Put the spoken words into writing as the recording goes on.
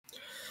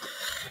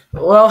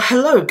Well,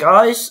 hello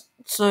guys.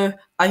 So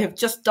I have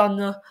just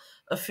done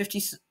a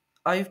 50.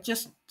 I've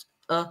just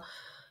uh,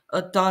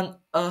 done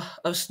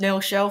a snail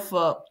shell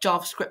for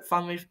JavaScript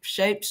family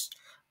shapes.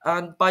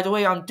 And by the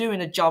way, I'm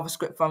doing a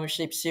JavaScript family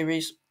shape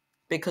series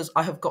because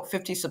I have got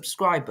 50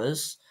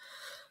 subscribers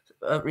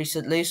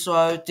recently.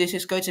 So this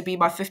is going to be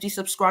my 50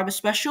 subscriber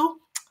special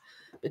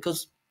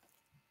because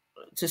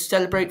to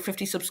celebrate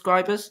 50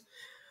 subscribers,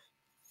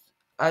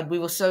 and we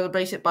will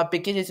celebrate it by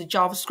beginning the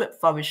JavaScript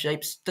family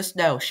shapes, the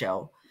snail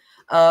shell.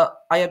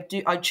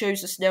 I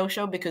chose the snail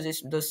shell because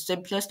it's the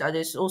simplest and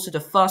it's also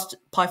the first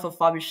Python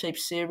family shape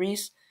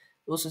series.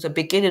 Also, the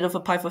beginning of a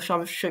Python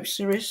family shape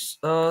series.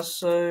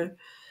 So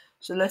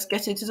let's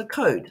get into the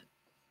code.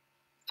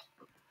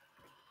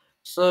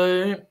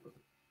 So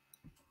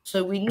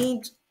so we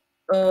need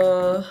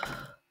uh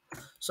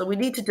so we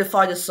need to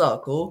define a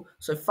circle.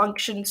 So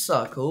function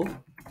circle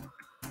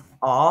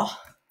r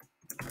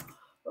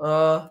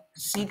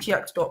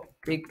ctx dot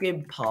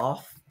begin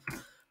path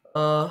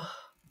uh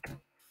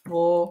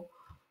for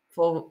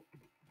for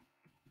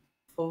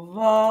for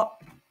var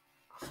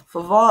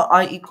for var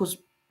I equals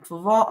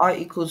for var I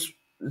equals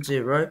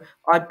 0,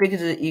 I bigger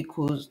than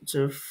equals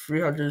to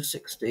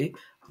 360,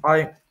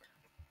 I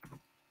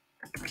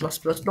plus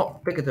plus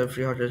not bigger than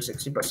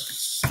 360 but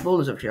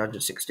smaller than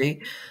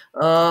 360,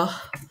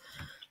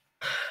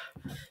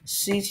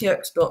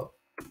 ctx dot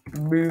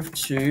move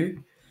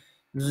to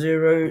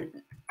 0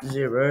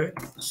 0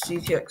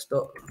 ctx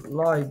dot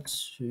line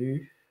to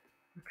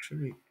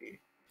actually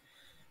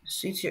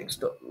ctx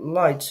dot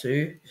line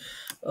to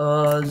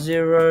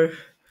 0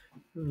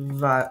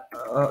 that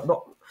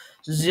not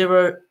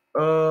 0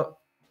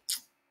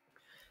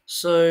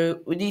 so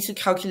we need to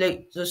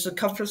calculate the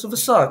circumference of a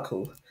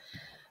circle.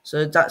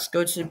 So that's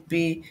going to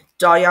be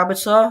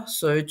diameter,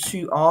 so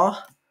 2r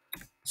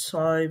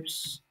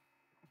times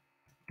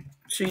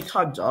 2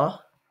 times r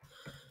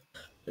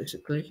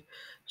basically.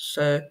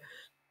 So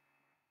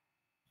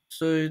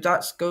so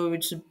that's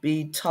going to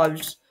be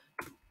times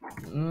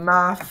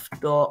math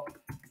dot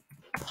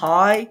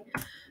pi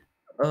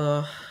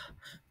uh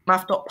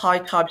math dot pi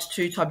times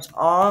 2 times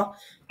r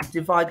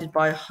divided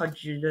by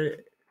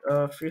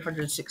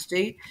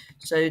 360.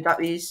 So that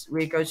means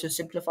we're going to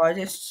simplify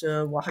this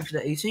to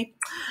 180.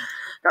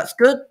 That's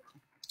good.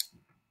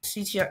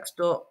 ctx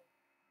dot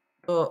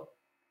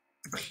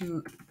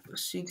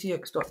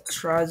ctx dot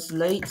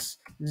translate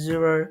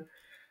 0.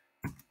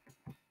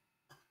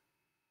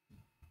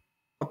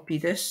 Copy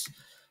this.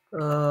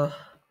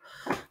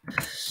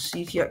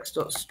 Ctx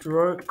dot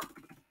stroke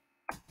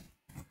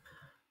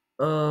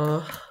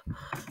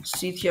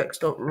ctx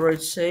dot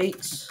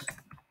rotate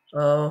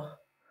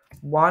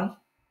 1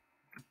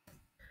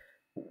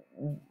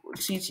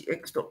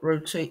 ctx dot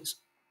rotate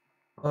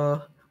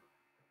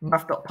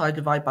math.pi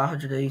divide by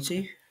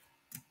 180.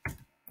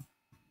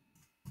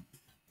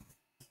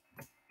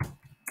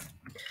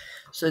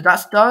 So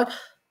that's done.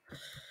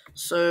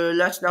 So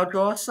let's now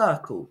draw a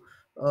circle.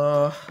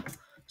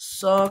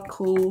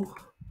 Circle,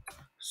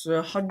 so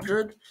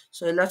 100.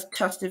 So let's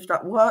test if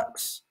that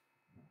works.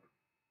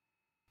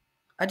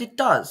 And it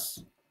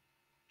does.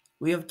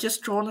 We have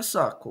just drawn a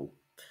circle.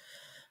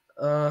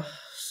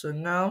 So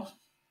now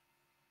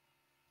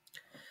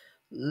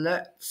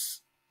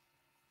let's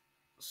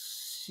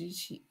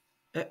see.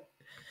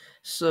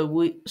 So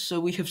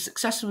we have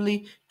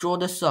successfully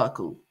drawn a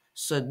circle.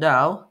 So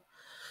now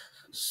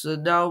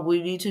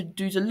we need to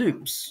do the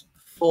loops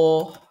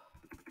for.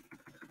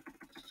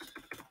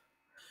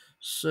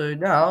 So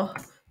now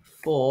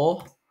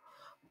for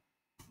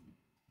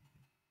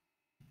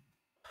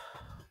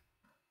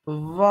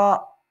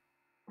var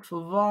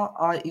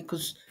I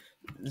equals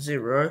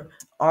 0,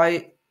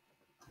 I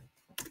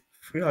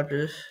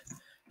 300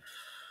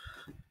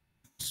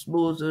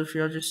 smaller than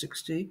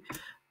 360,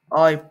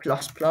 I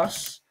plus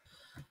plus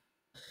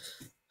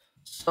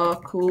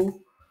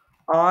circle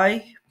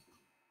I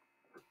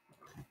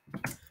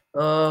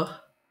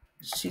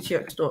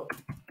ctx dot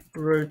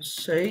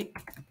rotate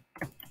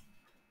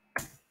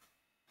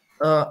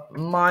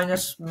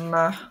minus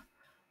math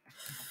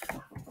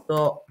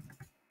dot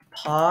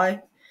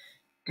pi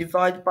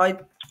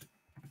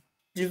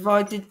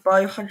divided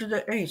by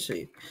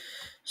 180.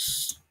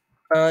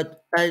 Uh,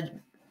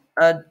 and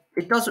and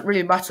it doesn't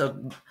really matter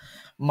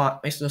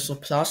minus or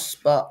plus,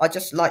 but I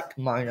just like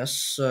minus,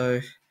 so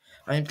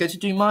I'm going to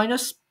do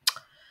minus.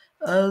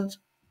 And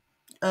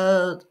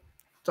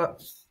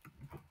that's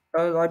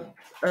like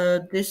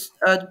this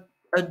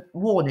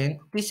warning.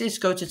 This is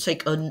going to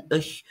take a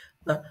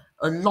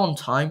long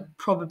time,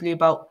 probably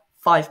about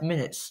 5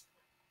 minutes.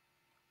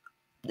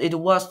 In the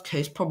worst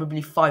case,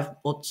 probably 5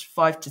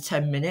 to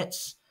 10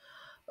 minutes.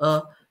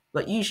 Uh,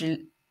 but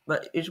usually,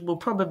 but it will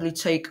probably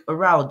take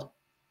around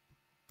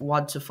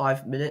 1 to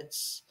 5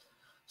 minutes.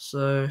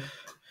 So,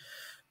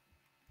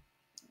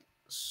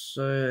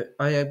 so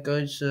I am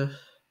going to,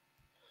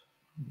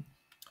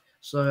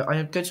 so I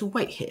am going to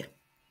wait here.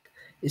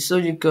 It's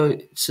only go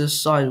to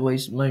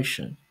sideways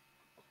motion.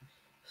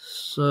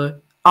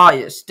 So,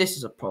 yes, this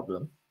is a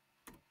problem.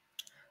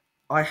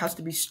 I has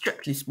to be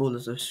strictly smaller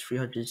than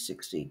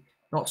 360.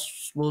 not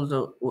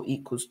smaller or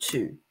equals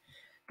 2.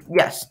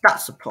 Yes,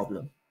 that's a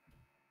problem.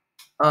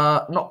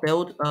 Not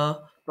build,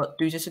 but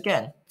do this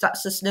again.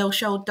 That's the snail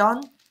shell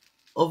done.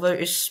 Although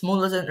it's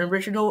smaller than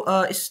original,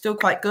 it's still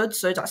quite good.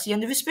 So that's the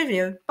end of this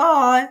video.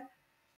 Bye!